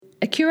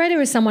A curator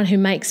is someone who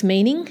makes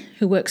meaning,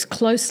 who works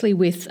closely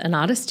with an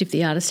artist if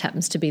the artist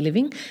happens to be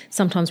living,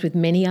 sometimes with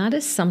many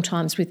artists,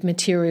 sometimes with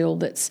material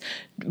that's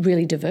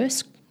really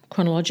diverse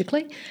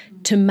chronologically,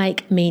 to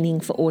make meaning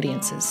for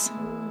audiences,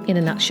 in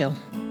a nutshell.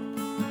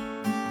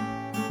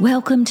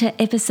 Welcome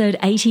to episode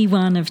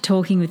 81 of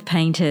Talking with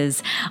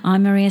Painters.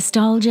 I'm Maria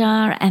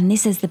Stoljar, and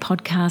this is the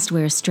podcast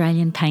where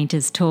Australian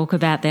painters talk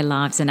about their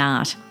lives and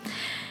art.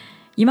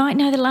 You might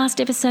know the last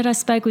episode I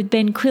spoke with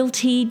Ben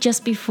Quilty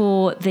just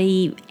before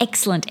the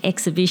excellent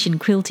exhibition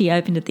Quilty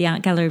opened at the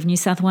Art Gallery of New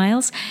South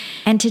Wales.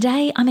 And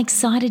today I'm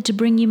excited to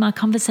bring you my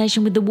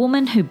conversation with the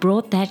woman who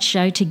brought that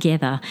show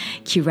together,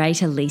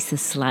 curator Lisa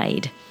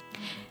Slade.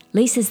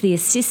 Lisa's the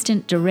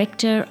Assistant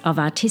Director of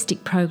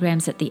Artistic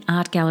Programs at the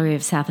Art Gallery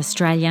of South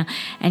Australia,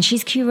 and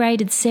she's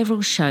curated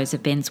several shows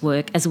of Ben's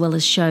work as well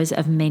as shows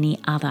of many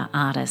other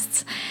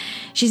artists.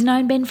 She's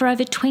known Ben for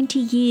over 20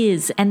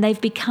 years and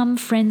they've become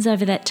friends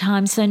over that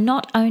time, so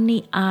not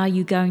only are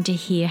you going to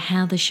hear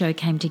how the show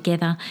came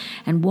together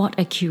and what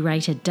a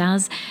curator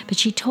does, but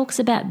she talks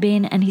about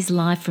Ben and his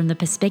life from the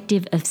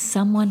perspective of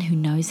someone who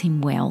knows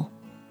him well.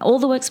 All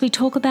the works we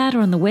talk about are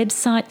on the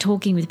website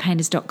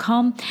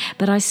talkingwithpainters.com,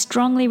 but I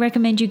strongly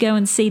recommend you go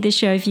and see the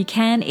show if you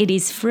can. It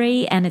is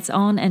free and it's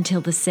on until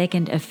the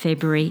 2nd of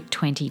February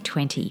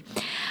 2020.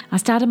 I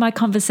started my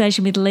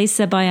conversation with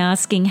Lisa by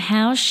asking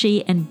how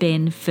she and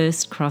Ben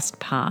first crossed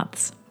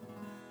paths.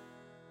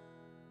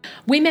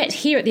 We met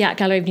here at the Art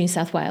Gallery of New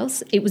South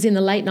Wales. It was in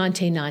the late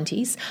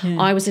 1990s. Yeah.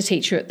 I was a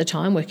teacher at the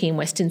time working in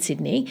Western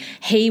Sydney.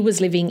 He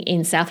was living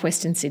in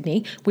southwestern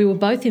Sydney. We were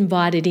both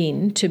invited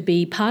in to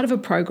be part of a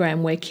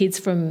program where kids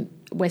from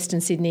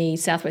Western Sydney,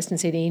 southwestern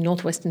Sydney,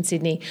 northwestern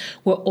Sydney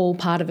were all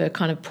part of a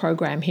kind of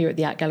program here at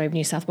the Art Gallery of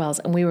New South Wales,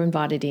 and we were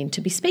invited in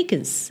to be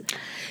speakers.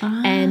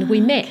 And we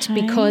met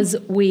because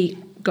we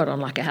got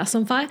on like a house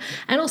on fire.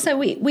 And also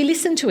we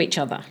listened to each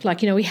other.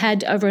 We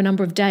had over a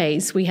number of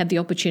days, we had the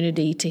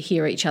opportunity to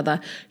hear each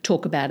other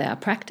talk about our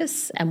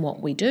practice and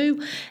what we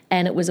do.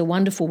 And it was a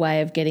wonderful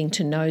way of getting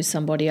to know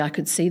somebody. I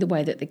could see the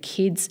way that the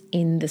kids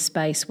in the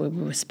space were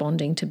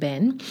responding to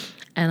Ben.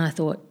 And I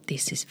thought,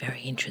 this is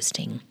very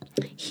interesting.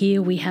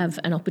 Here we have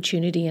an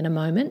opportunity in a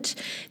moment.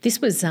 This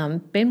was,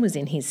 Ben was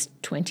in his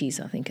 20s,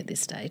 I think, at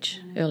this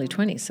stage, early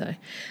 20s. So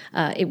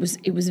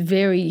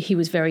he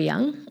was very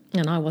young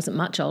and I wasn't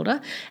much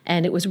older.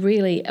 And it was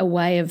really a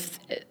way of,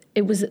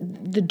 it was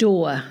the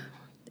door,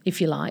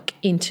 if you like,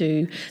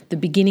 into the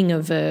beginning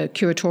of a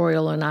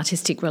curatorial and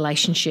artistic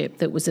relationship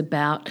that was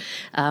about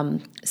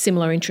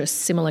similar interests,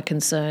 similar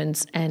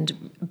concerns,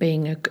 and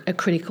being a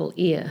critical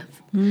ear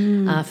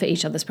for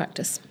each other's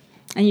practice.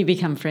 And you've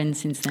become friends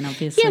since then,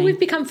 obviously. Yeah, we've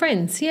become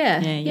friends,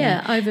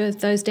 yeah, over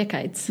those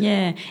decades.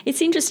 Yeah.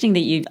 It's interesting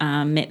that you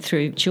met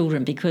through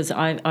children, because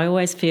I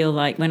always feel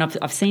like when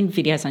I've seen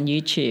videos on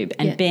YouTube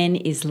and Ben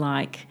is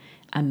like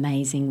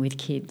amazing with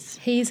kids.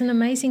 He's an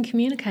amazing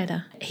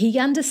communicator. He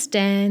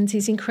understands, he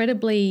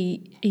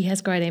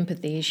has great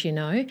empathy, as you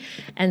know,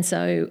 and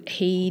so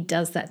he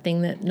does that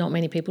thing that not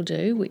many people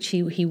do, which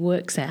he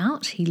works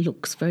out. He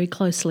looks very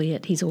closely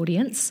at his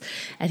audience,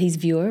 at his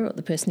viewer, or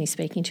the person he's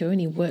speaking to,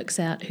 and he works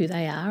out who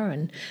they are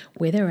and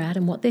where they're at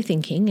and what they're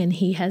thinking, and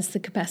he has the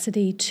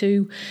capacity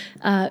to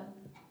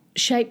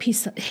shape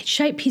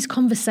his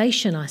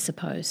conversation, I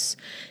suppose,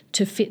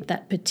 to fit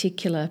that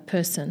particular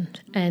person.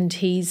 And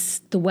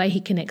the way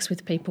he connects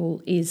with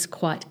people is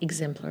quite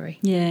exemplary.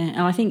 Yeah,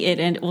 and I think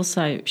it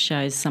also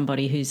shows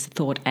somebody who's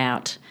thought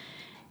out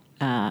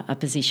a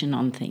position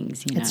on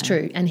things. It's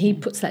true, and he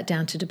puts that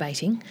down to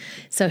debating.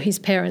 So his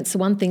parents, the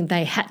one thing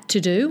they had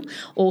to do,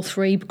 all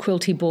three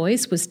Quilty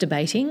boys, was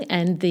debating,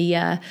 and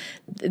the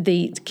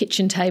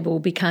kitchen table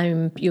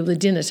became, the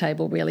dinner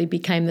table really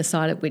became the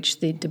side at which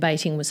the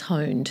debating was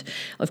honed.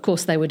 Of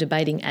course, they were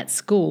debating at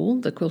school,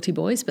 the Quilty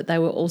boys, but they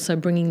were also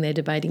bringing their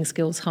debating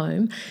skills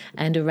home,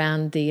 and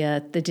around the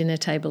dinner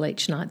table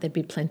each night there'd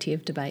be plenty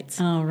of debates.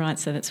 Oh, right,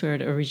 so that's where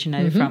it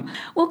originated from.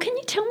 Well, can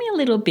you tell me a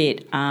little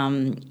bit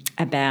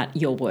about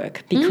your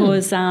work,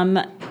 because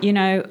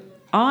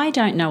I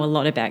don't know a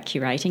lot about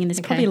curating, and there's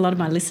probably a lot of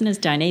my listeners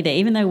don't either,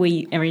 even though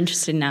we are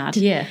interested in art.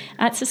 Yeah.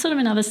 It's a sort of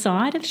another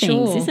side of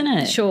things, isn't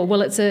it? Sure.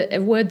 Well, it's a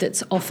word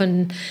that's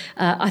often,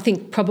 I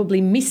think,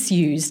 probably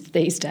misused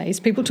these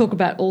days. People talk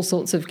about all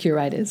sorts of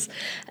curators.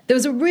 There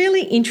was a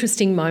really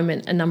interesting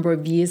moment a number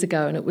of years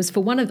ago, and it was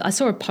I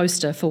saw a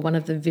poster for one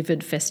of the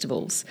Vivid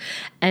festivals,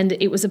 and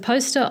it was a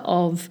poster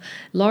of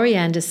Laurie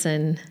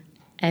Anderson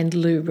and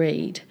Lou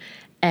Reed.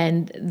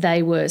 And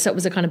it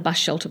was a kind of bus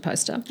shelter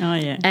poster. Oh,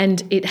 yeah.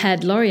 And it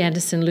had Laurie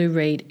Anderson, Lou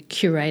Reed,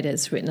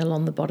 curators written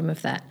along the bottom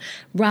of that.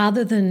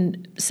 Rather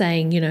than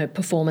saying,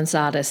 performance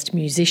artist,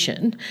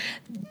 musician,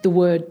 the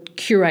word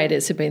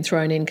curators had been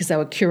thrown in because they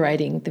were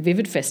curating the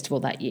Vivid Festival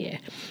that year.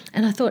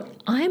 And I thought,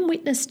 I am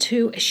witness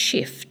to a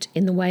shift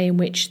in the way in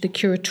which the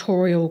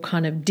curatorial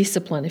kind of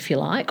discipline, if you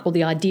like, or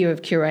the idea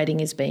of curating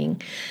is being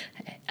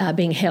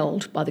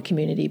held by the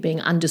community,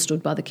 being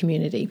understood by the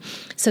community.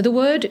 So the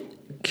word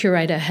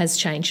curator has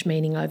changed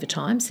meaning over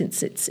time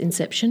since its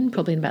inception,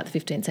 probably in about the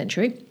 15th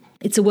century.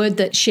 It's a word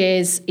that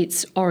shares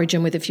its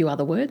origin with a few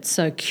other words.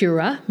 So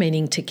cura,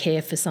 meaning to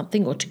care for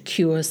something or to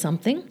cure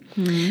something.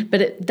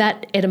 But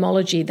that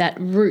etymology, that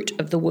root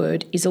of the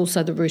word, is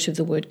also the root of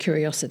the word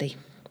curiosity.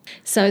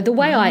 So the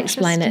way I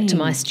explain it to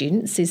my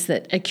students is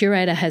that a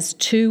curator has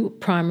two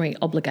primary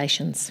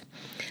obligations.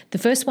 The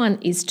first one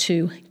is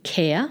to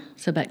care,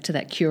 so back to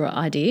that cura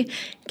idea,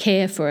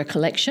 care for a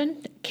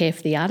collection, care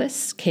for the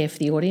artists, care for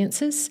the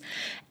audiences,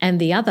 and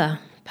the other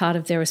part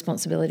of their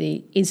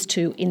responsibility is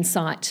to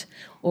incite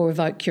or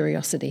evoke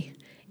curiosity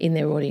in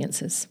their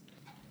audiences.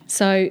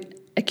 So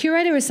a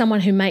curator is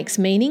someone who makes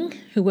meaning,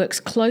 who works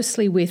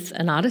closely with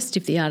an artist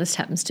if the artist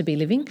happens to be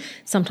living,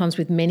 sometimes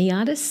with many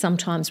artists,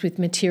 sometimes with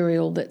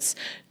material that's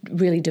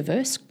really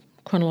diverse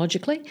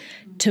chronologically,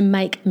 to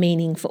make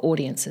meaning for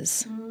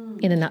audiences.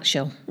 In a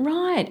nutshell.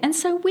 Right. And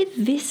so with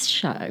this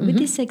show, with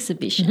this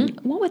exhibition,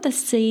 what were the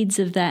seeds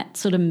of that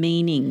sort of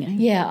meaning?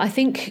 Yeah, I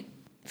think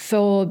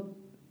for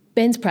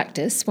Ben's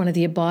practice, one of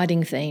the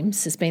abiding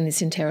themes has been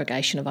this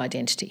interrogation of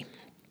identity,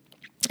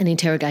 an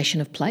interrogation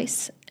of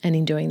place, and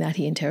in doing that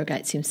he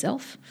interrogates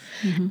himself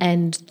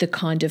and the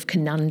kind of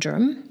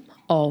conundrum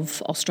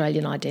of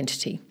Australian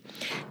identity.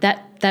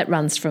 That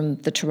runs from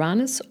the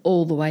Tiranas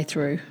all the way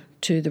through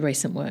to the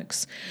recent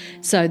works.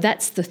 So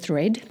that's the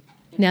thread.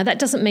 Now, that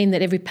doesn't mean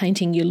that every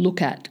painting you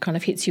look at kind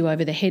of hits you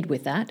over the head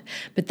with that,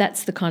 but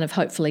that's the kind of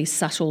hopefully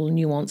subtle,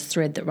 nuanced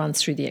thread that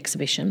runs through the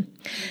exhibition.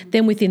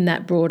 Then within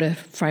that broader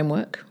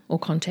framework or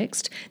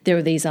context, there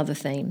are these other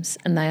themes,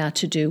 and they are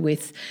to do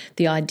with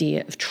the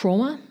idea of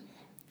trauma,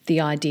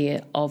 the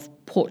idea of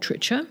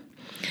portraiture,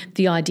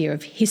 the idea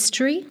of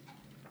history,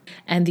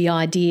 and the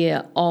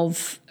idea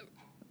of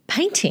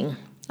painting.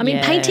 I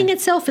mean, painting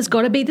itself has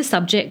got to be the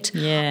subject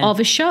of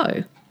a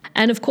show.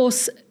 And of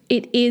course,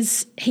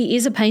 he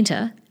is a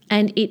painter,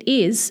 and it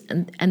is,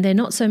 and they're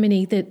not so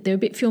many, they're a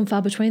bit few and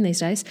far between these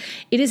days,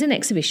 it is an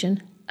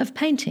exhibition of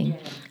painting.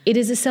 It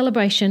is a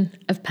celebration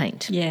of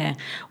paint. Yeah.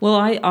 Well,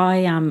 I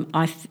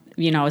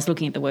was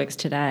looking at the works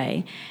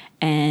today,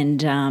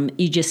 and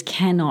you just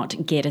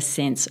cannot get a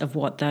sense of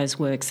what those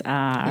works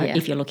are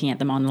if you're looking at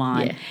them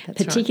online. Yeah,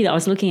 that's Particularly, right. I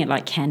was looking at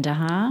like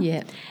Kandahar.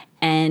 Yeah.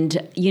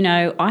 And,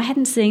 I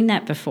hadn't seen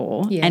that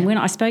before. Yeah. And when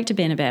I spoke to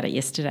Ben about it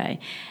yesterday,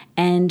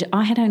 and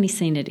I had only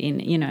seen it in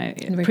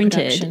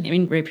printed,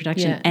 in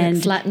reproduction. Yeah, and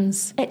it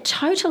flattens.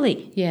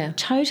 Totally. Yeah.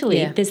 Totally.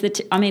 Yeah. There's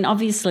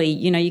obviously,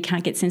 you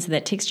can't get sense of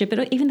that texture,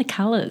 but even the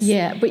colours.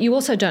 Yeah, but you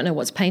also don't know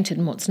what's painted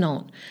and what's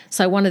not.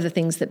 So one of the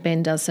things that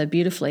Ben does so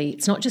beautifully,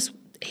 it's not just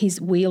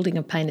his wielding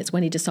of paint, it's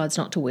when he decides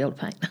not to wield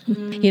paint.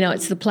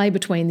 It's the play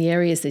between the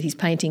areas that he's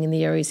painting and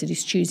the areas that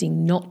he's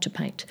choosing not to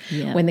paint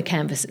when the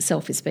canvas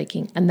itself is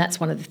speaking. And that's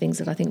one of the things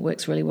that I think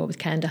works really well with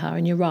Kandahar.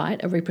 And you're right,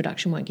 a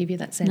reproduction won't give you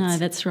that sense. No,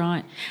 that's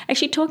right.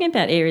 Actually, talking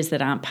about areas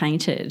that aren't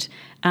painted,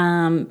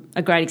 a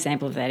great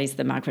example of that is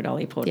the Margaret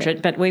Olley portrait.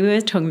 Yeah. But we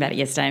were talking about it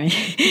yesterday.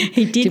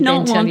 He did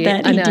not want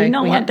that. He did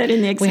not want that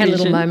in the exhibition. We had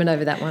a little moment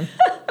over that one.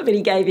 But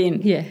he gave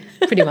in. Yeah,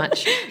 pretty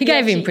much. He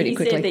gave in pretty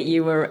quickly. He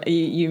said that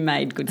you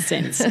made good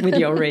sense with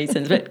your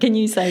reasons. But can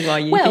you say why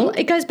you Well,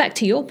 it goes back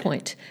to your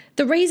point.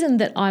 The reason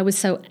that I was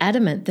so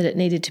adamant that it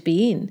needed to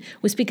be in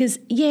was because,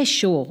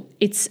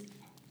 it's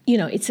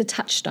a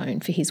touchstone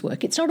for his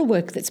work. It's not a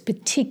work that's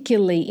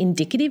particularly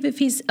indicative of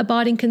his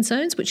abiding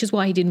concerns, which is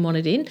why he didn't want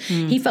it in.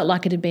 He felt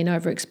like it had been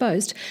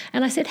overexposed.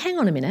 And I said, hang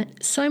on a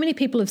minute, so many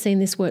people have seen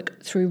this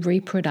work through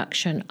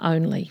reproduction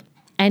only.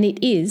 And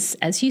it is,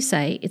 as you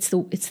say, it's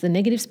the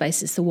negative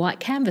space, it's the white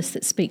canvas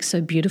that speaks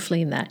so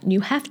beautifully in that. And you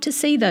have to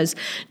see those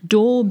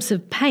daubs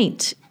of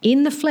paint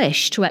in the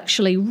flesh to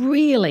actually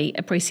really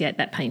appreciate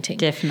that painting.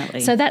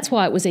 Definitely. So that's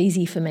why it was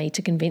easy for me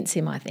to convince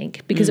him, I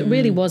think, because it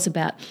really was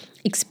about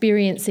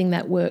experiencing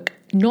that work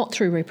not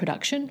through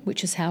reproduction,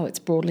 which is how it's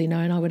broadly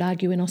known, I would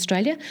argue, in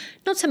Australia.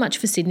 Not so much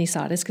for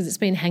Sydney-siders because it's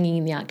been hanging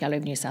in the Art Gallery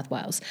of New South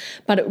Wales,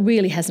 but it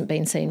really hasn't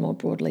been seen more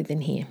broadly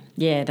than here.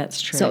 Yeah,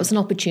 that's true. So it was an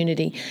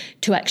opportunity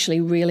to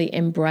actually really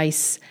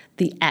embrace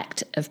the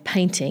act of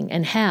painting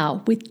and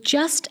how, with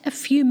just a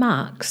few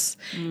marks,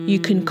 you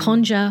can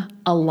conjure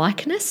a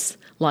likeness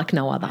like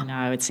no other. I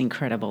know, it's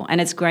incredible.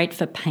 And it's great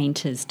for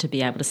painters to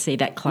be able to see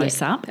that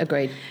close up.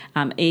 Agreed.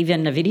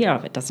 Even a video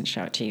of it doesn't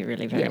show it to you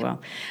really very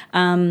well.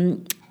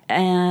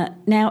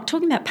 Now,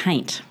 talking about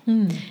paint,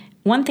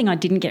 one thing I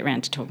didn't get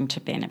around to talking to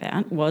Ben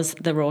about was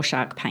the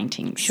Rorschach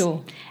paintings.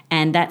 Sure.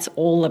 And that's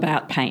all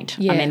about paint.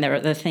 Yeah. I mean,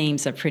 the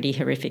themes are pretty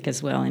horrific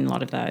as well in a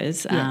lot of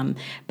those. Yeah.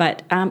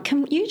 But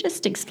can you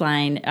just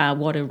explain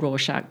what a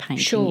Rorschach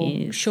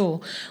painting is? Sure.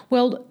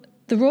 Well,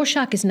 the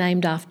Rorschach is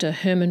named after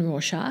Herman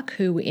Rorschach,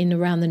 who in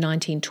around the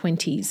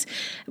 1920s,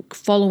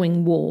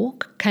 following war,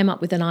 came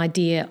up with an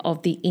idea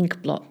of the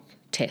ink blot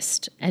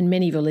test, and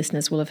many of your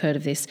listeners will have heard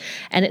of this.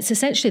 And it's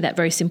essentially that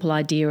very simple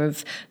idea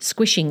of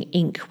squishing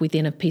ink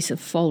within a piece of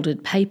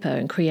folded paper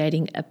and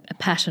creating a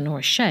pattern or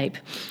a shape.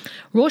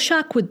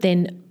 Rorschach would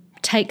then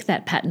take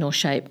that pattern or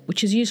shape,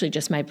 which is usually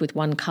just made with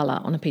one colour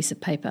on a piece of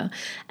paper,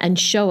 and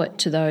show it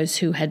to those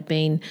who had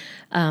been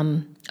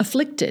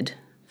afflicted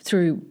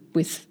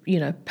with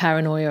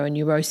paranoia and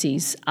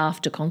neuroses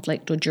after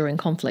conflict or during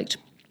conflict.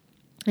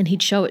 And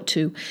he'd show it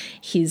to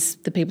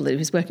the people that he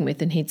was working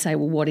with, and he'd say,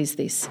 well, what is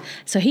this?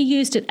 So he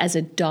used it as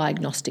a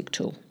diagnostic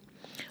tool.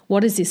 What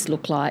does this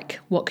look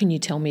like? What can you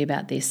tell me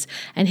about this?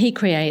 And he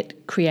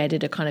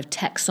created a kind of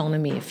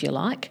taxonomy, if you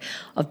like,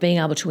 of being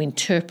able to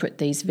interpret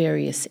these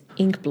various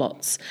ink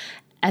blots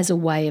as a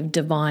way of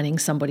divining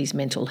somebody's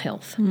mental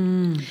health.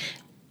 Mm.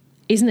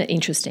 Isn't it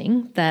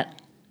interesting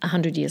that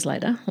 100 years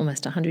later,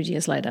 almost 100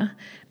 years later,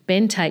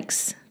 Ben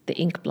takes the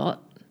ink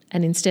blot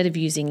and instead of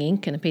using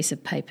ink and a piece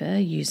of paper,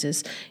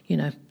 uses,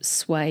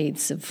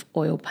 swathes of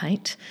oil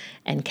paint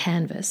and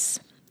canvas,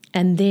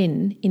 and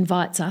then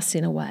invites us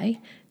in a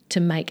way to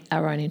make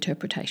our own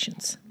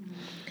interpretations.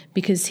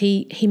 Because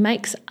he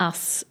makes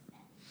us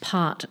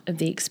part of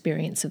the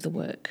experience of the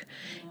work.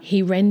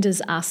 He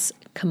renders us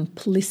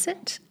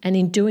complicit, and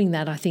in doing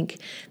that, I think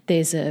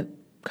there's a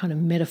kind of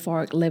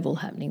metaphoric level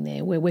happening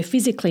there where we're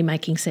physically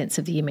making sense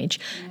of the image.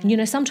 Yeah.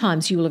 And,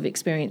 sometimes you will have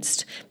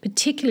experienced,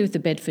 particularly with the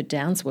Bedford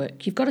Downs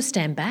work, you've got to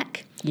stand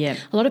back. Yeah.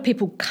 A lot of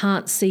people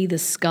can't see the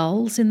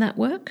skulls in that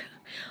work.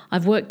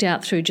 I've worked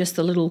out through just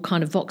the little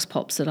kind of vox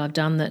pops that I've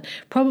done that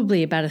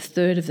probably about a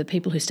third of the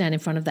people who stand in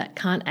front of that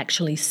can't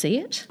actually see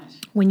it.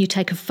 When you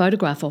take a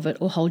photograph of it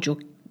or hold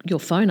your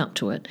phone up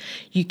to it,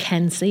 you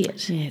can see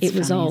it. Yeah, it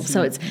resolves.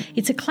 So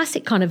it's a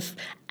classic kind of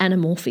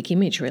anamorphic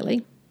image,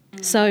 really.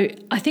 So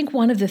I think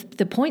one of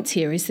the points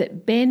here is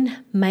that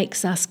Ben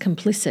makes us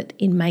complicit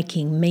in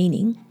making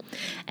meaning.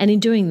 And in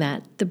doing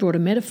that, the broader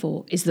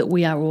metaphor is that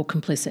we are all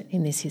complicit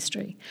in this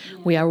history. Yeah.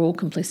 We are all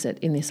complicit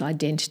in this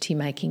identity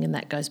making, and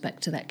that goes back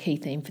to that key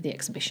theme for the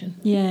exhibition.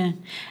 Yeah,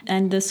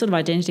 and the sort of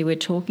identity we're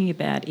talking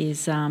about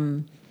is...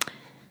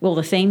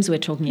 the themes we're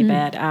talking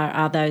about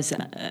are those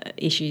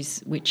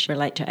issues which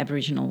relate to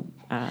Aboriginal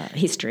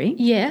history.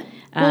 Yeah,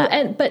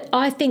 but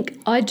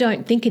I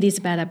don't think it is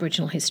about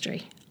Aboriginal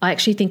history. I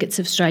actually think it's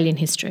Australian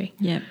history.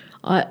 Yeah.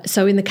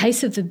 So in the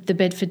case of the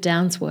Bedford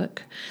Downs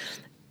work,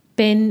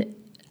 Ben,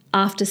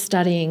 after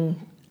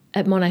studying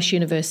at Monash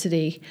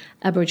University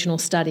Aboriginal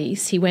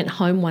Studies, he went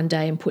home one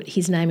day and put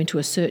his name into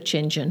a search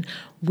engine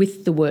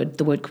with the word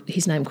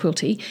his name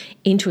Quilty,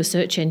 into a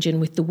search engine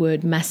with the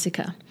word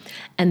massacre.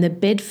 And the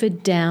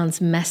Bedford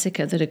Downs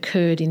massacre that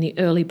occurred in the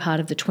early part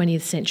of the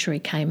 20th century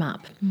came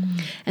up.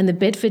 Mm. And the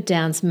Bedford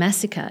Downs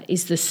massacre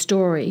is the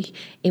story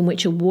in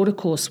which a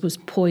watercourse was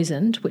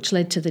poisoned, which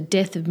led to the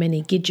death of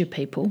many Gidja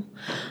people,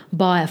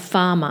 by a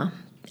farmer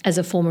as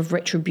a form of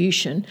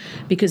retribution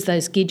because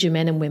those Gidja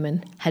men and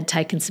women had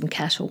taken some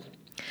cattle.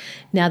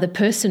 Now, the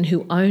person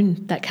who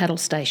owned that cattle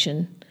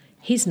station,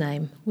 his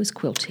name was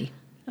Quilty.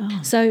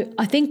 Oh. So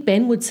I think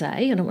Ben would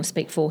say, I don't want to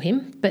speak for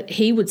him, but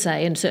he would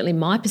say, and certainly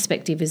my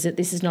perspective is that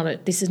this is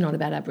not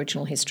about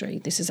Aboriginal history.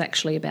 This is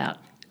actually about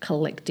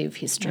collective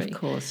history. Of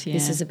course, yeah.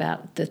 This is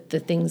about the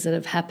things that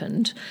have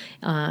happened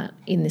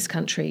in this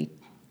country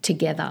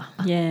together,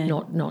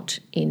 not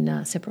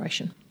in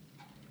separation.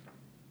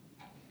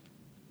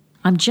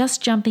 I'm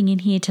just jumping in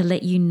here to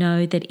let you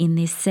know that in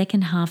this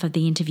second half of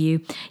the interview,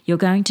 you're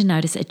going to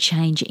notice a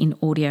change in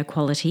audio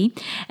quality,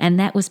 and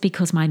that was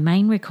because my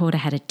main recorder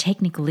had a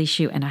technical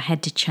issue and I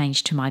had to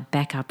change to my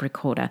backup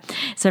recorder.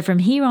 So from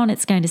here on,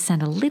 it's going to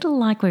sound a little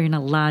like we're in a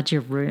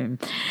larger room.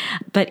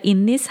 But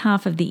in this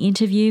half of the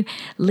interview,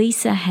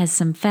 Lisa has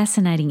some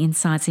fascinating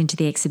insights into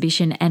the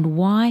exhibition and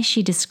why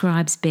she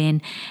describes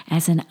Ben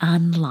as an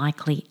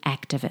unlikely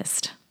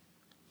activist.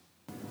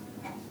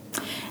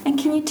 And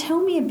can you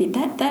tell me a bit,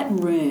 that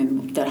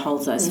room that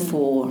holds those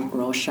four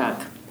Rorschach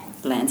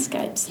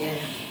landscapes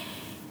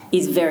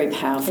is very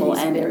powerful,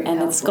 and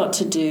it's got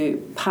to do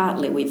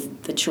partly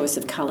with the choice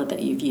of colour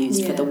that you've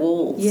used for the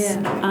walls.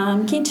 Yeah.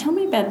 Can you tell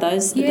me about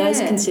those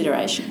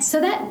considerations? So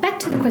that, back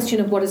to the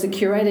question of what does a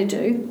curator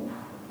do,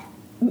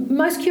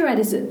 most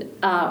curators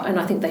are, and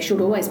I think they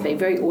should always be,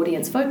 very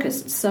audience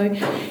focused. So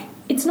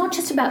it's not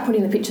just about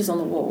putting the pictures on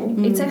the wall.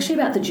 It's actually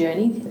about the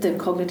journey, the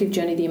cognitive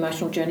journey, the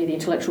emotional journey, the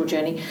intellectual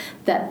journey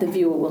that the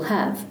viewer will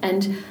have.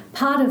 And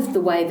part of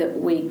the way that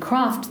we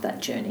craft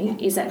that journey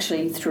is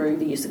actually through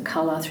the use of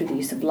colour, through the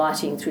use of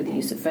lighting, through the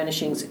use of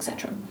furnishings,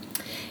 etc.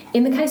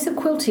 In the case of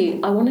Quilty,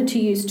 I wanted to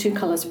use two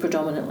colours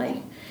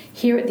predominantly.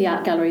 Here at the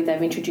Art Gallery,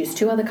 they've introduced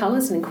two other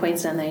colours, and in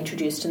Queensland they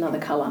introduced another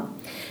colour.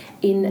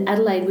 In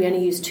Adelaide, we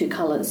only used two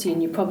colours,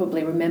 and you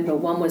probably remember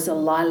one was a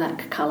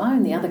lilac colour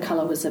and the other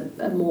colour was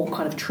a more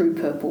kind of true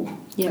purple.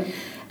 Yep.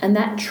 And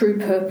that true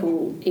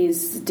purple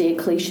is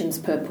Diocletian's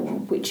purple,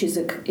 which is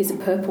a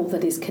purple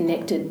that is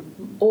connected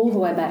all the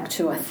way back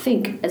to, I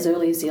think, as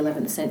early as the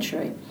 11th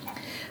century.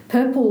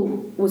 Purple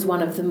was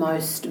one of the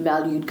most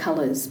valued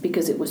colours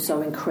because it was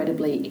so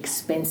incredibly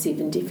expensive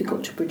and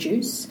difficult to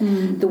produce.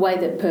 The way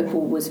that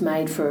purple was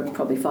made for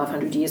probably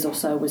 500 years or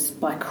so was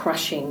by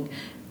crushing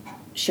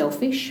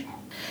shellfish.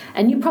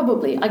 And you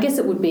probably, I guess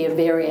it would be a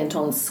variant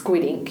on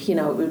squid ink,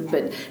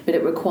 but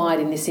it required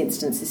in this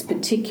instance, this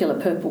particular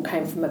purple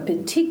came from a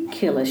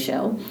particular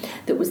shell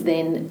that was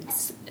then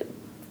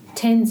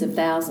tens of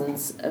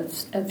thousands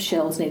of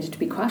shells needed to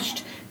be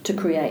crushed to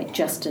create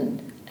just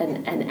an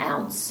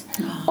ounce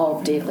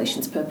of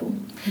Diocletian's purple.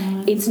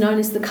 It's known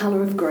as the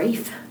colour of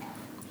grief.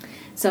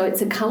 So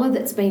it's a colour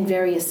that's been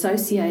very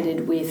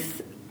associated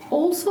with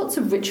all sorts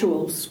of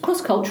rituals,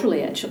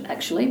 cross-culturally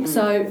actually.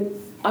 So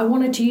I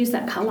wanted to use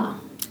that colour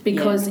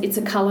because it's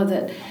a colour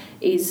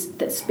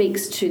that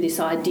speaks to this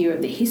idea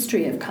of the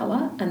history of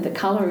colour, and the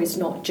colour is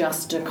not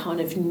just a kind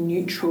of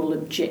neutral,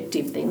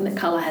 objective thing. The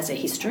colour has a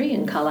history,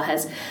 and colour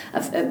has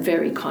a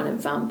very kind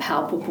of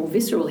palpable,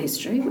 visceral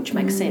history, which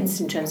makes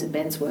sense in terms of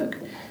Ben's work.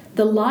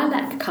 The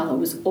lilac colour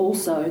was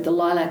also the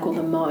lilac or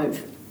the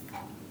mauve,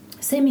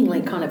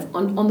 seemingly kind of,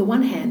 on the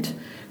one hand,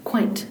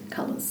 quaint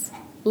colours.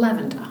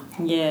 Lavender.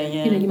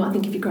 Yeah. You might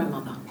think of your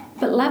grandmother.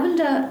 But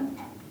lavender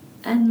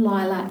and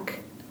lilac,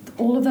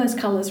 all of those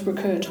colours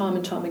recur time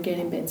and time again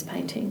in Ben's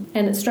painting.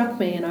 And it struck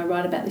me, and I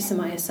write about this in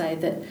my essay,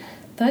 that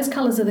those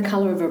colours are the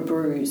colour of a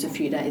bruise a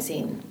few days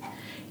in.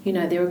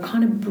 They're a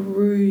kind of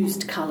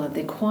bruised colour.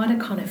 They're quite a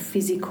kind of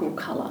physical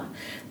colour,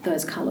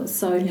 those colours.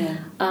 So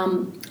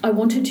I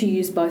wanted to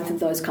use both of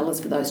those colours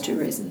for those two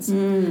reasons.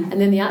 And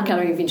then the art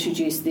gallery have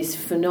introduced this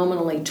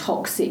phenomenally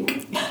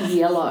toxic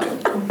yellow.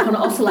 Kind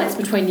of oscillates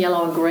between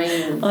yellow and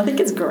green. I think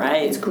it's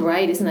great. It's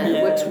great, isn't it? Yeah.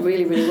 It works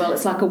really, really well.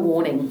 It's like a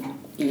warning.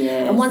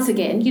 Yes. And once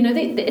again,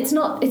 it's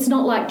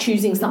not like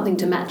choosing something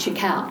to match your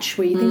couch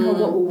where you think,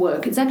 what will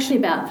work. It's actually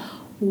about,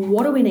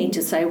 what do we need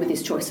to say with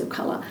this choice of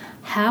colour?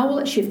 How will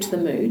it shift the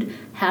mood?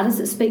 How does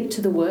it speak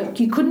to the work?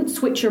 You couldn't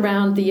switch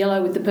around the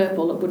yellow with the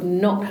purple. It would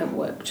not have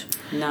worked,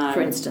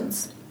 for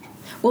instance.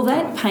 Well,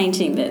 that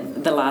painting,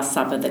 the Last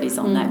Supper that is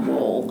on that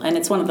wall, and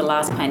it's one of the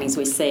last paintings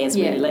we see as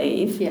we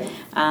leave,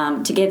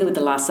 together with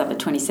the Last Supper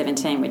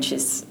 2017, which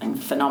is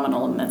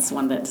phenomenal, and that's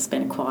one that's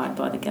been acquired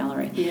by the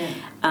gallery. Yeah.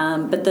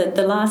 But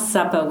the Last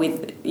Supper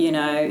with,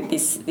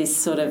 this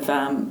sort of,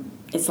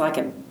 it's like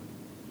a...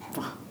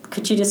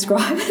 Could you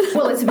describe it?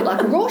 Well, it's a bit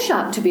like a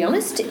Rorschach, to be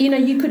honest.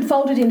 You could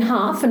fold it in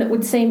half and it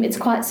would seem it's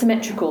quite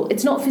symmetrical.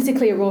 It's not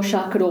physically a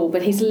Rorschach at all,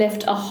 but he's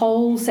left a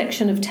whole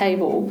section of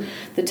table.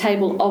 The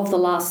table of the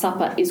Last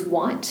Supper is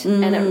white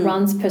and it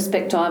runs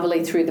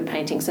perspectively through the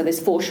painting. So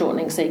there's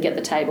foreshortening, so you get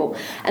the table.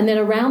 And then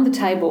around the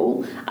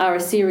table are a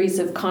series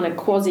of kind of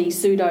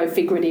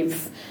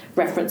quasi-pseudo-figurative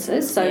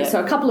references. So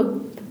a couple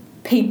of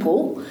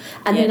people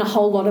and then a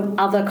whole lot of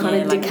other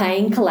kind of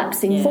decaying,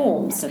 collapsing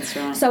forms. That's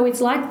right. So it's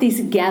like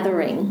this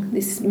gathering,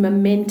 this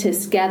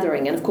momentous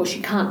gathering, and of course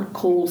you can't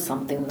call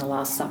something the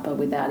Last Supper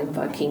without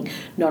invoking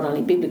not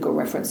only biblical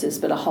references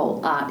but a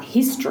whole art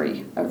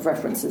history of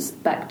references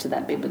back to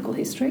that biblical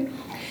history.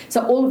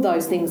 So all of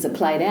those things are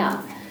played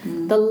out.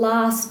 The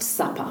Last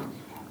Supper,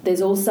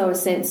 there's also a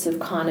sense of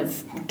kind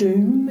of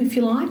doom, if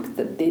you like,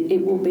 that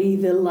it will be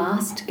the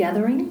last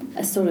gathering,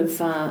 a sort of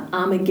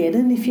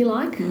Armageddon, if you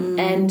like.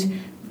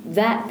 And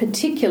that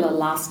particular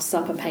Last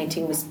Supper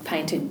painting was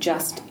painted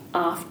just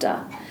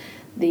after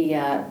the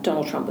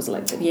Donald Trump was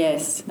elected.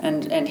 Yes,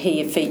 and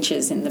he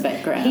features in the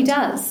background. He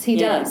does.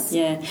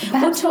 Yeah.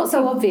 Perhaps not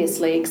so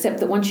obviously, except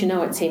that once you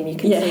know it's him, you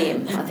can see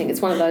him. I think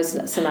it's one of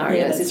those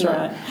scenarios, isn't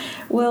it?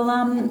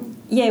 Well,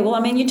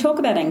 you talk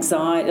about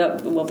anxiety.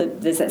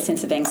 There's that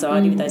sense of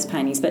anxiety with those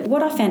paintings. But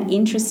what I found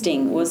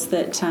interesting was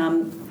that,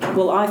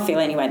 I feel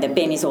anyway, that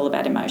Ben is all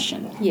about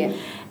emotion. Yeah.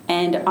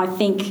 And I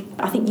think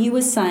you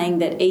were saying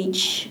that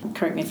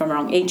correct me if I'm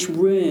wrong, each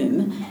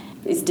room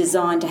is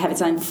designed to have its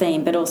own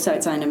theme but also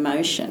its own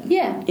emotion.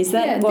 Yeah. Is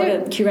that what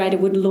a curator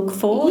would look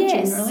for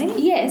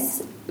generally?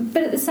 Yes.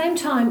 But at the same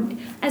time,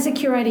 as a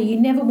curator, you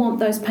never want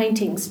those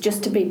paintings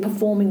just to be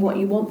performing what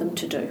you want them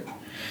to do.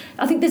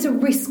 I think there's a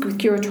risk with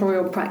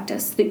curatorial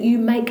practice that you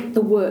make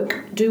the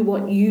work do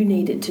what you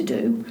need it to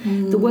do.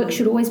 The work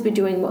should always be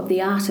doing what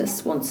the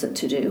artist wants it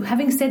to do.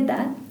 Having said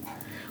that,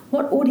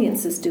 what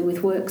audiences do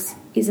with works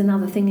is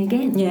another thing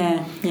again.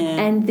 Yeah.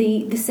 And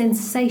the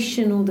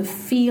sensation or the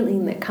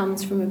feeling that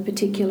comes from a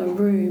particular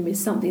room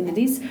is something that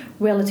is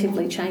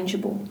relatively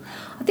changeable.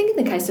 I think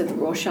in the case of the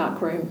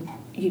Rorschach room,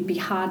 you'd be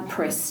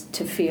hard-pressed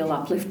to feel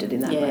uplifted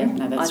in that room.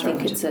 No, that's I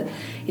think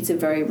it's a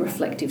very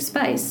reflective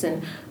space,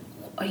 and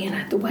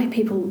the way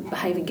people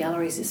behave in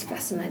galleries is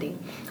fascinating.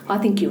 I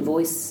think your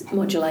voice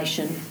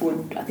modulation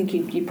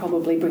you'd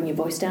probably bring your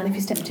voice down if you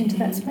stepped into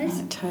that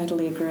space. I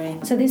totally agree.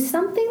 So there's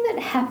something that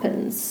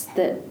happens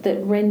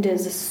that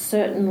renders a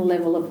certain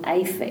level of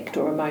affect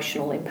or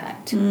emotional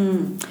impact.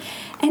 And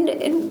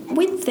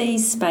with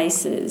these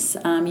spaces,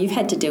 you've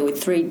had to deal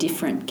with 3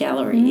 different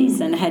galleries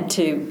and had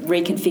to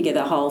reconfigure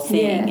the whole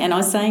thing. Yeah. And I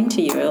was saying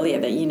to you earlier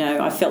that,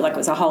 I felt like it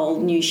was a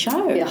whole new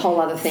show. Yeah, a whole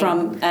other thing.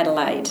 From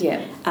Adelaide.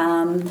 Yeah.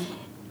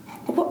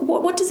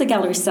 What does a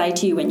gallery say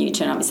to you when you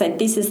turn up? You say,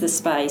 this is the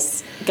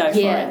space, go for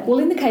it. Yeah, well,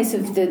 in the case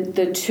of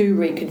the 2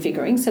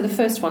 reconfiguring, so the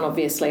first one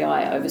obviously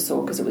I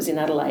oversaw because it was in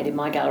Adelaide in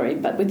my gallery,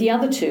 but with the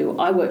other 2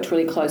 I worked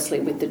really closely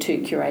with the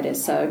 2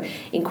 curators. So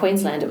in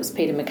Queensland it was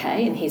Peter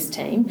McKay and his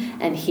team,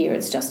 and here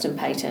it's Justin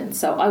Payton.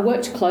 So I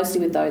worked closely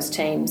with those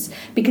teams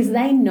because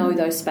they know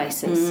those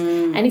spaces.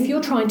 And if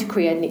you're trying to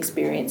create an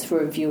experience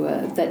for a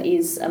viewer that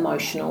is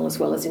emotional as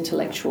well as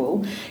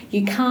intellectual,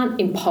 you can't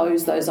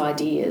impose those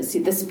ideas.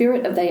 The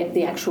spirit of the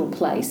the actual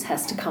place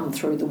has to come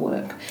through the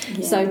work.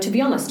 Yeah. So to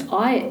be honest,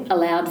 I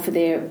allowed for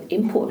their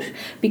input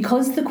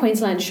because the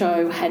Queensland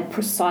show had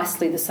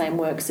precisely the same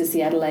works as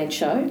the Adelaide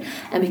show,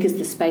 and because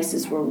the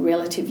spaces were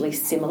relatively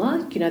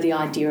similar, you know, the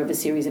idea of a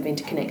series of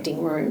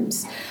interconnecting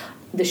rooms.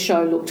 The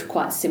show looked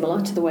quite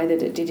similar to the way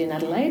that it did in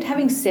Adelaide.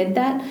 Having said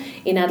that,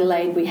 in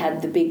Adelaide we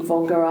had the big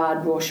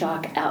Vongarad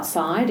Rorschach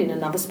outside in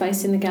another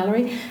space in the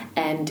gallery,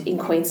 and in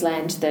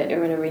Queensland the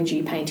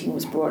Irinarinji painting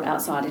was brought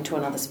outside into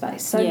another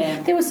space. So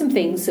there were some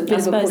things, a bit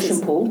of a push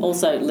and pull.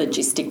 Also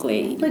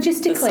logistically,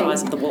 the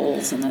size of the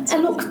walls and that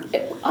sort of thing.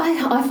 And look,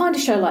 I find a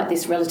show like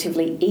this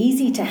relatively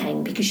easy to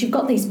hang because you've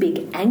got these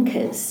big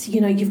anchors.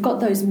 You know, you've got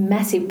those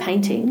massive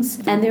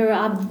paintings, and there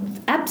are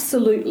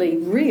absolutely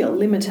real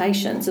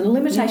limitations, and a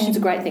limitation is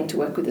a great thing to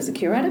work with as a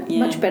curator,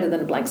 much better than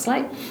a blank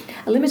slate.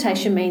 A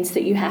limitation means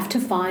that you have to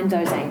find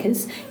those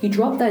anchors. You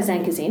drop those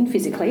anchors in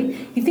physically.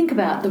 You think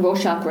about the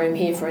Rorschach room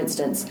here, for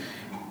instance.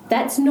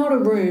 That's not a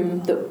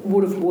room that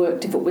would have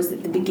worked if it was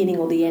at the beginning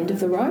or the end of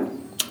the row.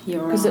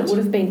 You're right. Because it would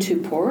have been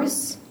too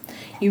porous.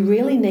 You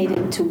really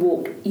needed to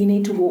walk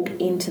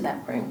into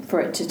that room for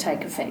it to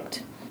take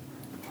effect.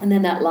 And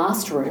then that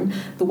last room,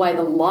 the way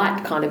the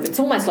light it's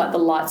almost like the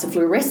lights are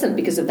fluorescent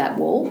because of that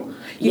wall.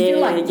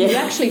 You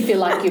actually feel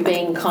like you're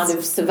being kind of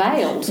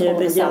surveilled. Yeah,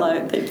 the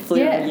yellow, the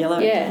fluorescent yellow.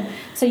 Yeah.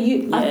 So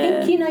I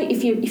think, you know,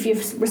 if you're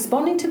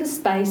responding to the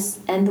space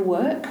and the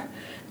work,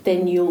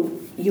 then you'll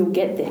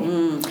get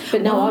there.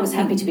 But no, I was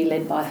happy to be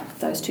led by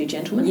those two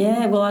gentlemen.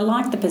 Yeah, well, I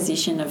like the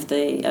position of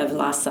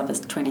Last Supper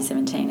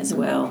 2017 as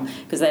well,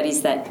 because that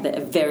is that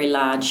very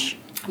large.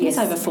 Yes,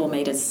 over 4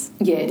 metres.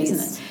 Yeah, it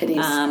is. It is.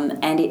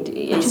 And it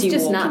as you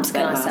just walk nuts, into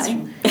that can I say?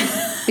 bathroom.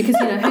 Because,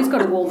 you know, who's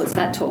got a wall that's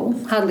that tall?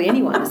 Hardly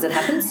anyone, as it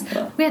happens.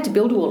 We had to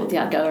build a wall at the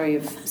Art Gallery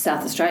of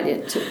South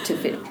Australia to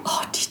fit.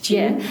 Oh, did you?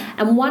 Yeah.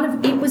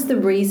 And it was the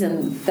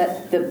reason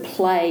that the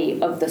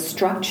play of the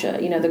structure,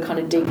 you know, the kind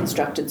of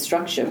deconstructed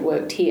structure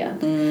worked here.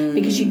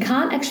 Because you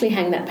can't actually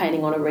hang that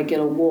painting on a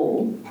regular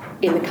wall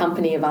in the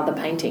company of other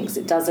paintings.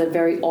 It does a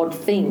very odd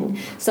thing.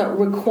 So it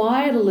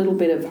required a little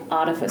bit of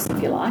artifice,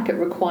 if you like. It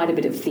required a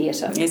bit of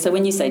theatre. Yeah, so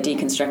when you say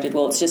deconstructed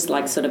wall, it's just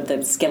like sort of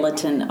the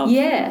skeleton of...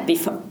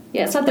 Before.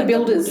 Yeah, it's like the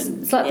builders.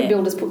 It's like the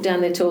builders put down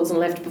their tools and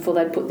left before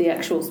they put the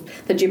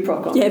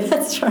gyprock on. Yeah,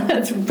 that's right.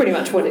 That's pretty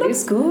much what it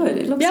is. Good.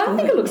 It looks good. I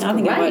think it looks great. I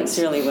think it works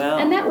really well.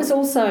 And that was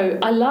also,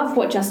 I love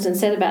what Justin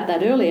said about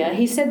that earlier.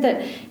 He said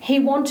that he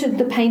wanted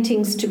the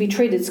paintings to be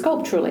treated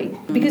sculpturally,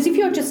 because if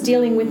you're just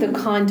dealing with a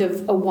kind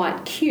of a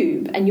white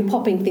cube and you're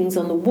popping things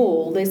on the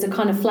wall, there's a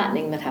kind of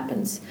flattening that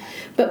happens.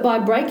 But by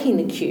breaking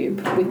the cube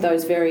with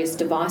those various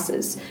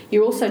devices,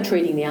 you're also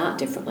treating the art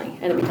differently,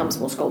 and it becomes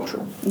more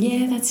sculptural.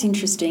 Yeah, that's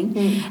interesting.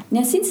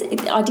 Now, since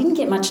I didn't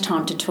get much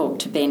time to talk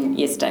to Ben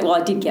yesterday, well,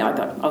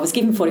 I was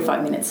given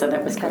 45 minutes, so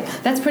that was great.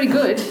 That's pretty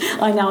good.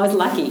 I know, I was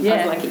lucky.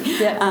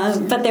 Yeah.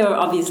 But there were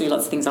obviously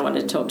lots of things I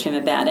wanted to talk to him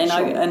about, and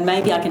and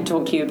maybe I can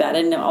talk to you about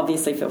it, and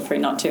obviously feel free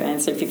not to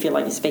answer if you feel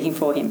like you're speaking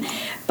for him.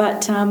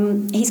 But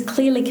he's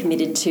clearly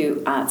committed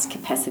to art's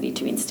capacity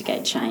to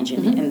instigate change,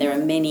 and there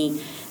are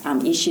many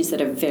issues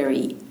that are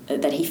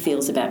that he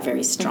feels about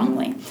very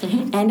strongly.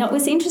 And it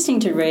was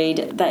interesting to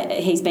read that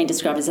he's been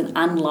described as an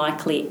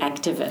unlikely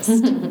activist.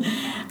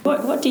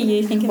 What do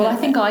you think about that? Well, I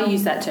think I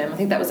used that term. I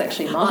think that was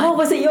actually mine. Oh,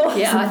 was it yours?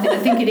 Yeah, I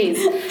think it is.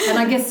 And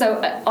I guess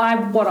so.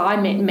 What I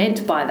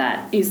meant by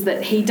that is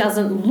that he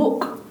doesn't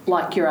look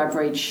like your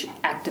average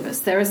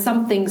activist. There is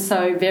something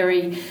so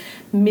very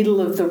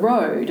middle of the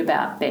road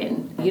about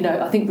Ben. You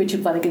know, I think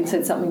Richard Flanagan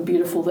said something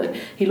beautiful, that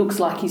he looks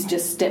like he's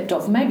just stepped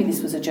off. Maybe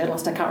this was a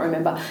journalist, I can't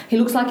remember. He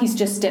looks like he's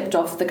just stepped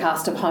off the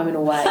cast of Home and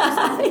Away.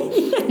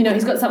 You know,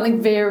 he's got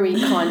something very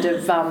kind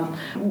of,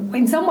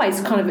 in some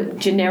ways, kind of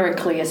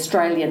generically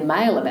Australian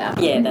male about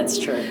him. Yeah, that's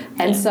true.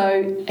 And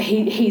so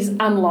he's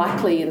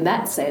unlikely in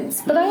that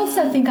sense. But I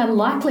also think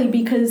unlikely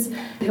because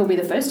he'll be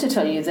the first to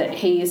tell you that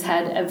he has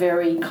had a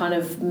very kind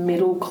of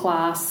middle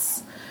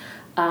class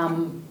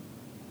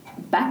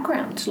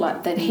background,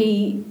 like that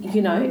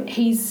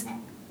he's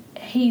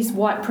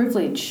white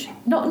privilege,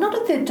 not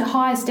at the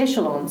highest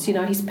echelons. You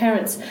know, his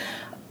parents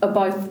are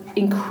both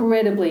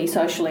incredibly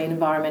socially and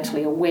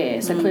environmentally aware,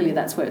 so clearly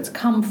that's where it's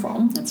come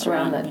from. That's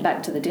around right.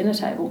 Back to the dinner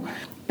table.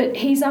 But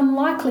he's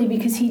unlikely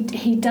because he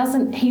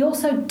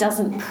also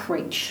doesn't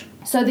preach.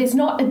 So there's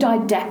not a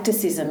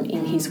didacticism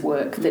in his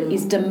work that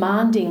is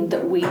demanding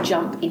that we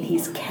jump in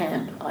his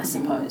camp, I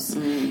suppose.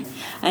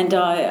 And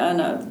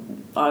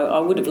I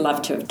would have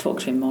loved to have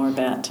talked to him more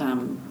about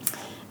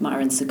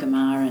Myron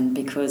Sukumaran,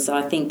 because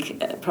I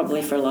think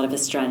probably for a lot of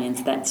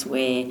Australians that's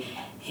where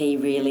he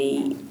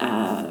really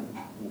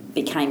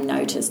became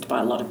noticed by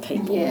a lot of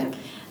people. Yeah.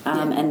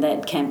 And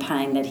that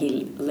campaign that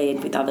he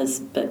led with others,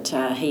 but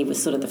he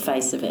was sort of the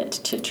face of it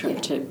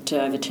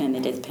to overturn the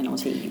death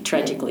penalty. He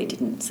tragically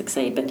didn't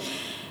succeed, but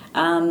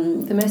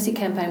The Mercy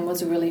campaign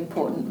was a really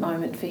important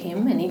moment for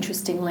him, and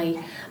interestingly,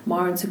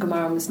 Myron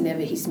Sukumaran was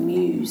never his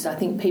muse. I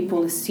think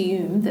people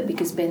assume that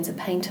because Ben's a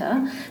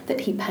painter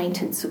that he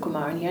painted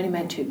Sukumaran. He only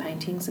made 2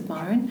 paintings of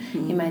Myron.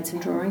 He made some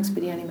drawings,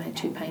 but he only made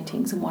 2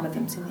 paintings, and one of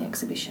them's in the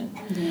exhibition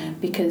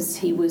because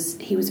he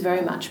was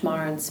very much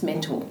Myron's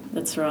mentor.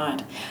 That's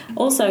right.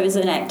 Also, as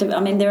an activist, I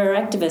mean, there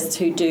are activists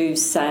who do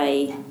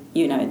say,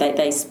 you know,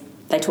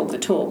 they talk the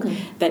talk,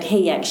 but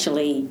he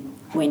actually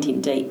went in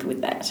deep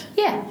with that.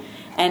 Yeah.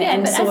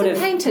 And but sort as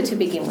a painter to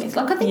begin with,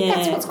 like I think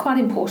that's what's quite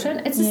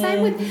important. It's the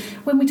same with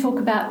when we talk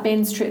about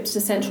Ben's trips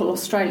to Central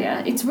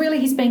Australia. It's really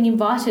he's being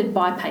invited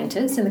by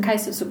painters, in the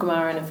case of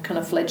Sukumaran, a kind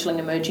of fledgling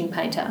emerging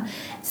painter,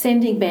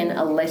 sending Ben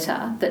a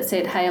letter that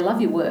said, hey, I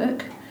love your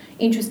work,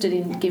 interested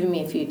in giving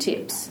me a few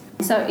tips.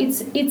 So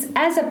it's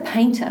as a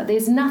painter,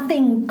 there's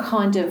nothing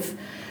kind of,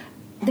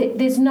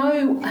 there's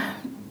no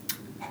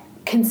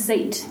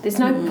conceit, there's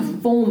no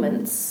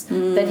performance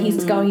that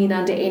he's going in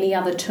under any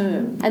other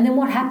term. And then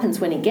what happens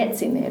when he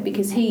gets in there,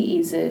 because he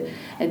is a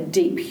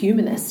deep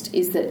humanist,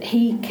 is that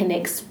he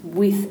connects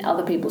with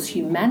other people's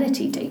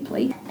humanity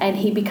deeply, and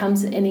he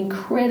becomes an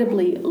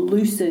incredibly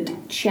lucid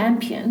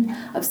champion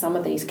of some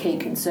of these key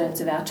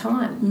concerns of our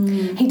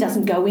time. He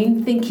doesn't go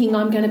in thinking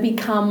I'm going to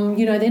become,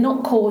 you know, they're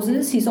not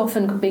causes. He's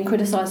often been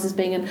criticised as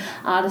being an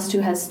artist who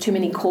has too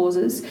many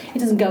causes. He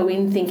doesn't go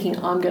in thinking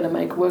I'm going to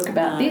make work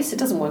about this. It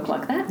doesn't work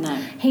like that. No.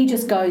 He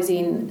just goes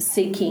in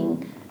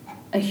seeking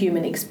a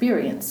human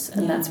experience,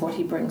 and that's what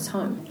he brings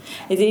home.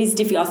 It is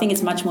difficult. I think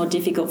it's much more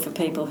difficult for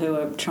people who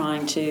are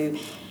trying to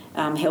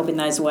help in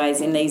those ways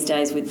in these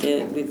days with you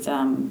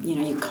know,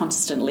 you're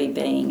constantly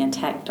being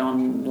attacked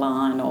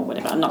online or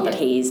whatever. Not that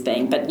he is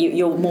being, but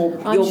you're more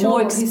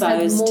exposed he's had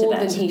to more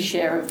that. than his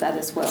share of that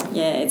as well.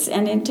 Yeah,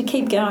 and to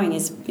keep going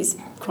is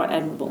quite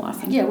admirable, I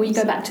think. Yeah, well, you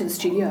go back to the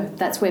studio.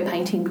 That's where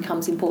painting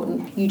becomes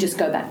important. You just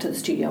go back to the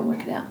studio and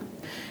work it out.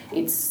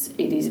 It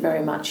is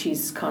very much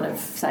his kind of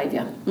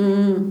saviour.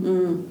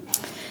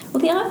 Well,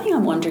 the other thing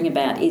I'm wondering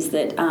about is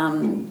that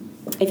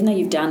even though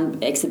you've done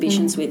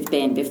exhibitions with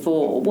Ben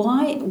before,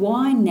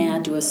 why now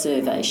do a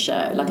survey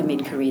show, like a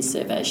mid-career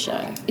survey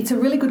show? It's a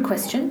really good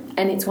question,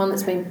 and it's one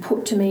that's been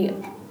put to me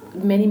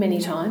many, many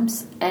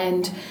times,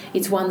 and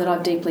it's one that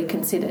I've deeply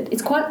considered.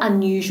 It's quite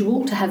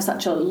unusual to have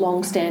such a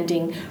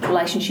long-standing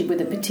relationship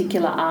with a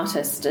particular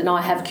artist, and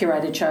I have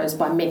curated shows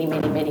by many,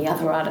 many, many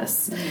other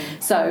artists.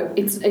 So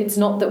it's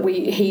not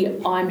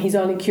that I'm his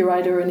only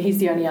curator and he's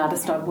the only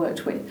artist I've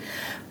worked with.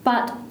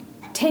 But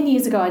 10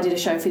 years ago I did a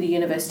show for the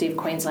University of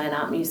Queensland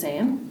Art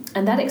Museum,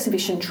 and that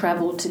exhibition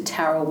travelled to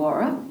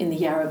Tarrawarra in the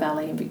Yarra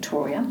Valley in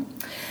Victoria,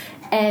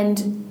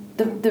 and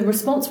the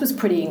response was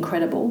pretty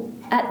incredible.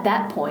 At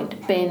that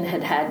point, Ben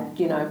had,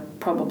 you know,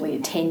 probably a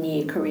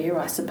 10-year career,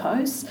 I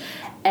suppose,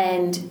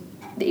 and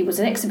it was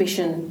an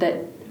exhibition that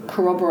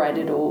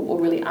corroborated or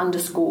really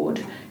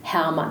underscored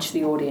how much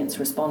the audience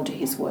respond to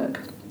his work.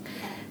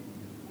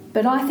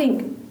 But I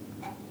think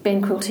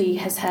Ben Quilty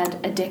has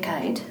had a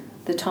decade,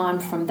 the time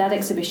from that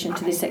exhibition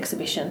to this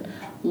exhibition,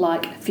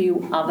 like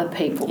few other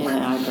people.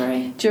 Yeah, I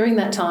agree. During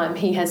that time,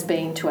 he has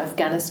been to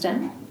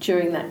Afghanistan.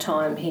 During that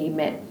time, he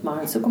met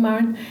Myron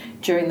Sukumaran.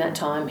 During that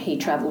time, he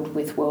travelled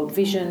with World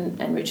Vision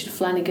and Richard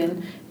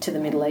Flanagan to the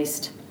Middle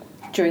East.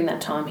 During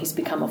that time, he's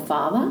become a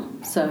father.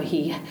 So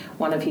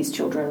one of his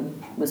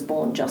children was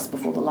born just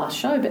before the last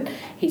show, but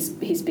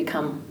he's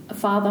become a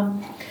father.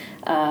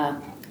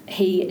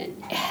 He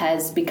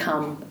has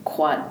become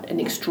quite an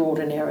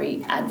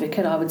extraordinary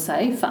advocate, I would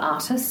say, for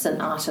artists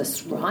and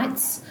artists'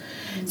 rights.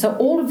 So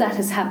all of that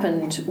has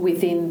happened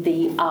within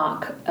the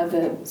arc of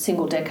a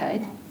single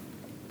decade,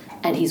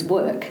 and his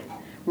work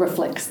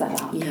reflects that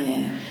arc.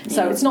 Yeah.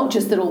 So it's not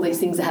just that all these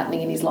things are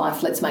happening in his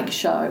life, let's make a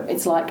show.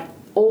 It's like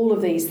all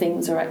of these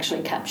things are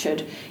actually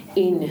captured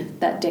in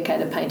that decade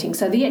of painting.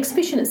 So the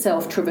exhibition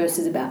itself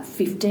traverses about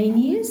 15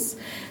 years.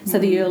 So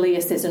the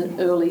earliest, there's an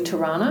early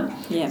Tirana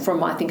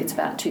from, I think it's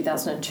about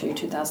 2002,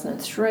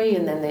 2003,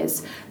 and then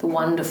there's the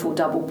wonderful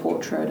double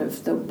portrait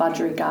of the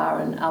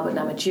Budgerigar and Albert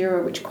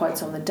Namatjira, which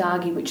quotes on the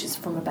Dagi, which is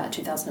from about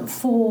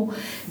 2004.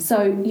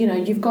 So, you know,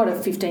 you've got a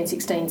 15,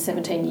 16,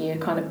 17-year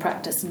kind of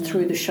practice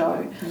through the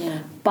show. Yeah.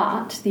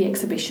 But the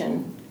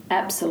exhibition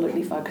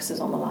absolutely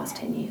focuses on the last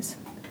 10 years.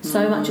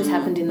 So much has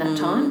happened in that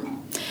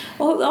time.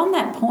 Well, on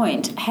that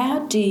point, how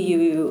do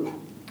you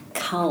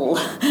cull?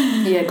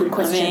 Yeah, good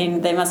question. I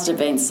mean, there must have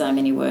been so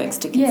many works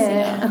to consider.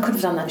 Yeah, I could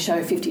have done that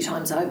show 50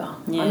 times over.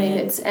 Yeah. I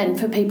mean, and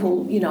for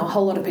people, you know, a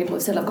whole lot of people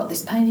have said, I've got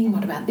this painting,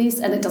 what about this?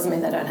 And it doesn't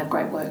mean they don't have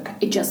great work.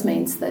 It just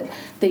means that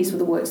these were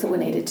the works that were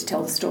needed to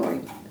tell the story.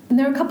 And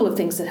there are a couple of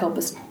things that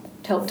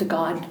help to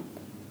guide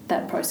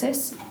that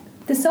process.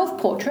 The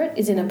self-portrait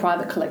is in a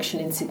private collection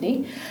in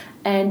Sydney,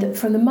 and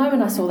from the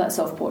moment I saw that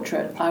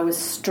self-portrait, I was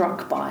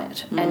struck by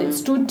it, and it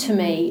stood to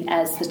me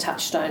as the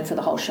touchstone for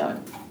the whole show.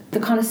 The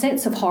kind of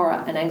sense of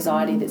horror and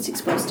anxiety that's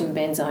expressed in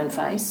Ben's own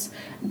face.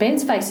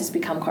 Ben's face has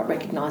become quite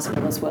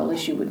recognisable as well,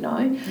 as you would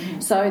know.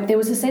 So there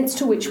was a sense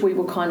to which we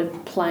were kind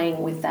of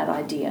playing with that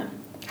idea.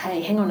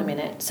 Hey, hang on a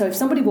minute. So if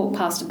somebody walked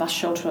past a bus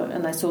shelter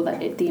and they saw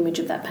the image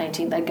of that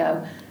painting, they'd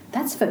go,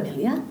 that's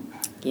familiar.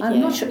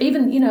 I'm not sure,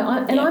 even,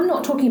 I'm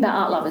not talking about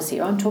art lovers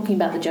here. I'm talking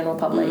about the general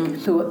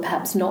public who are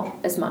perhaps not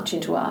as much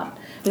into art.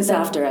 This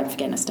after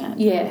Afghanistan.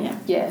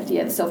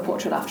 The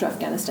self-portrait after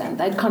Afghanistan.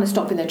 They'd kind of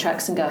stop in their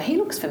tracks and go, he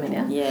looks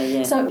familiar.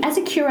 Yeah. So as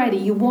a curator,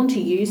 you want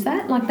to use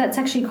that. Like, that's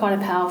actually quite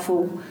a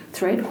powerful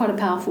thread, quite a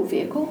powerful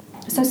vehicle.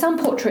 So some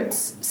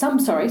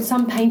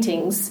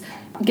paintings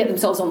get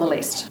themselves on the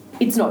list.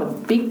 It's not a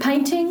big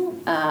painting.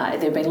 There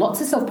have been lots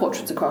of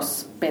self-portraits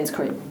across Ben's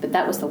career, but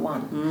that was the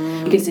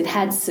one because it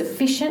had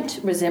sufficient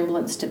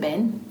resemblance to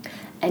Ben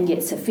and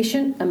yet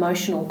sufficient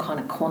emotional kind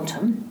of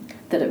quantum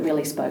that it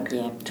really spoke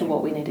to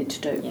what we needed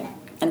to do. Yeah.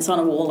 And it's on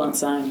a wall on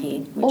its own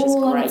here, which is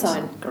great. On its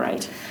own.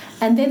 Great.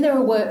 And then there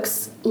are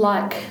works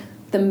like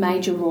the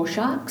major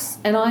Rorschachs,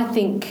 and I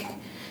think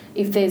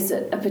if there's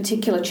a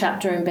particular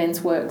chapter in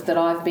Ben's work that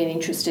I've been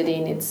interested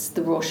in, it's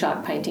the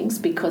Rorschach paintings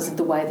because of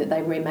the way that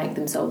they remake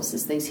themselves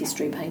as these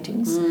history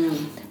paintings.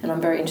 And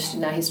I'm very interested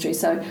in our history.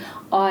 So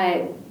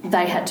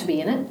they had to be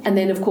in it. And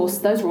then, of course,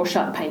 those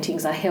Rorschach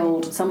paintings are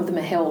held, some of them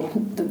are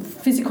held, the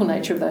physical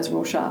nature of those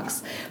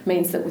Rorschachs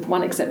means that with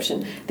one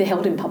exception, they're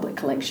held in public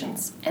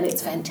collections. And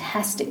it's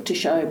fantastic to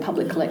show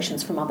public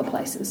collections from other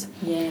places.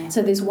 Yeah.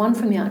 So there's one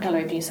from the Art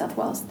Gallery of New South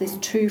Wales. There's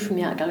two from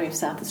the Art Gallery of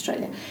South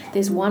Australia.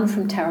 There's one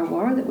from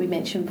Tarrawarra that we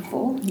mentioned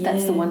before. Yeah.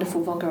 That's the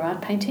wonderful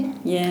Vongerard painting.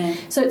 Yeah.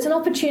 So it's an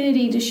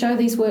opportunity to show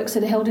these works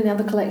that are held in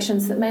other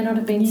collections that may not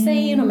have been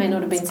seen or may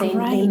not have been seen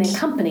in their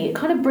company. It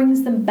kind of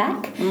brings them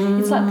back.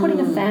 It's like putting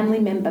a family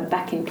member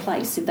back in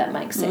place, if that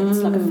makes sense,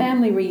 like a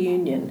family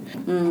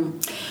reunion.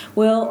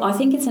 Well, I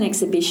think it's an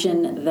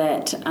exhibition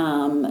that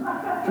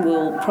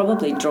will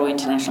probably draw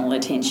international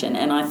attention,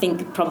 and I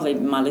think probably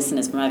my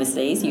listeners from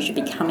overseas, you should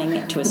be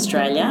coming to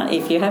Australia.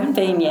 If you haven't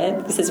been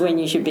yet, this is when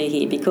you should be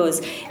here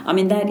because,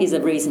 that is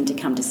a reason to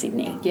come to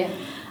Sydney. Yeah.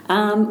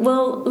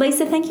 Well,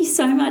 Lisa, thank you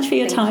so much for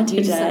your time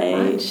today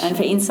so much. And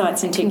for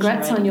insights into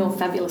Congrats curating. on your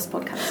fabulous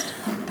podcast.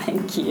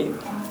 Thank you.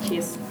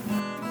 Cheers.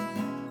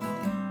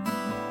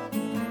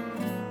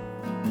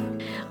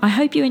 I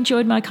hope you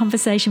enjoyed my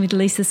conversation with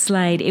Lisa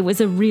Slade. It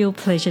was a real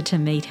pleasure to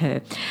meet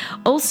her.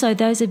 Also,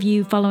 those of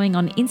you following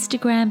on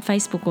Instagram,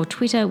 Facebook or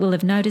Twitter will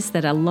have noticed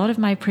that a lot of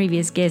my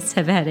previous guests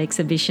have had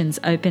exhibitions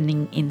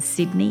opening in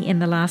Sydney in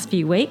the last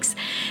few weeks.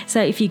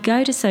 So if you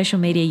go to social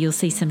media, you'll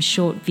see some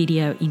short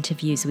video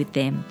interviews with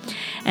them.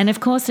 And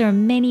of course, there are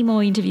many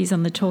more interviews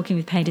on the Talking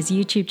with Painters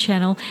YouTube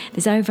channel.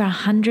 There's over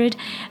 100,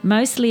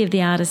 mostly of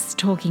the artists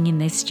talking in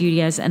their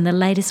studios, and the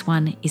latest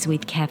one is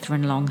with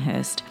Catherine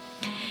Longhurst.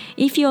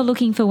 If you're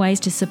looking for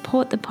ways to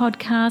support the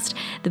podcast,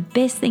 the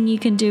best thing you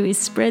can do is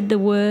spread the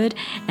word.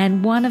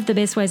 And one of the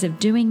best ways of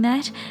doing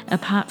that,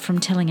 apart from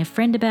telling a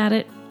friend about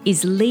it,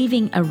 is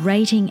leaving a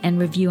rating and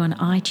review on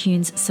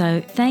iTunes.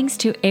 So thanks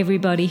to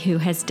everybody who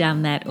has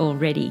done that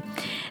already.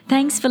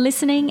 Thanks for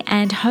listening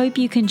and hope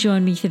you can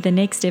join me for the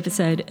next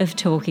episode of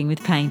Talking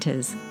with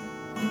Painters.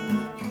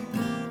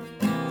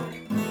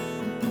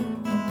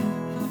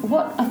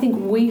 What I think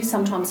we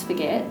sometimes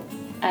forget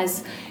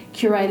as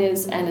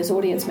curators and as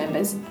audience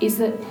members is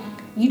that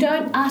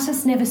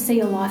artists never see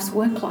a life's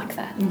work like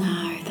that.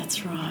 No,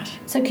 that's right.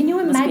 So can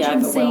you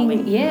imagine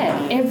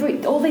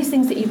seeing all these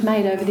things that you've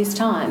made over this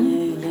time?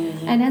 Yeah.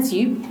 And as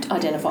you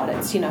identified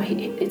it,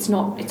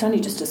 it's only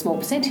just a small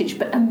percentage,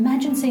 but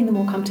imagine seeing them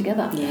all come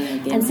together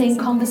and seeing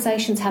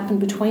conversations happen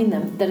between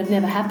them that have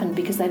never happened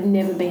because they've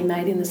never been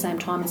made in the same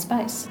time and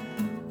space.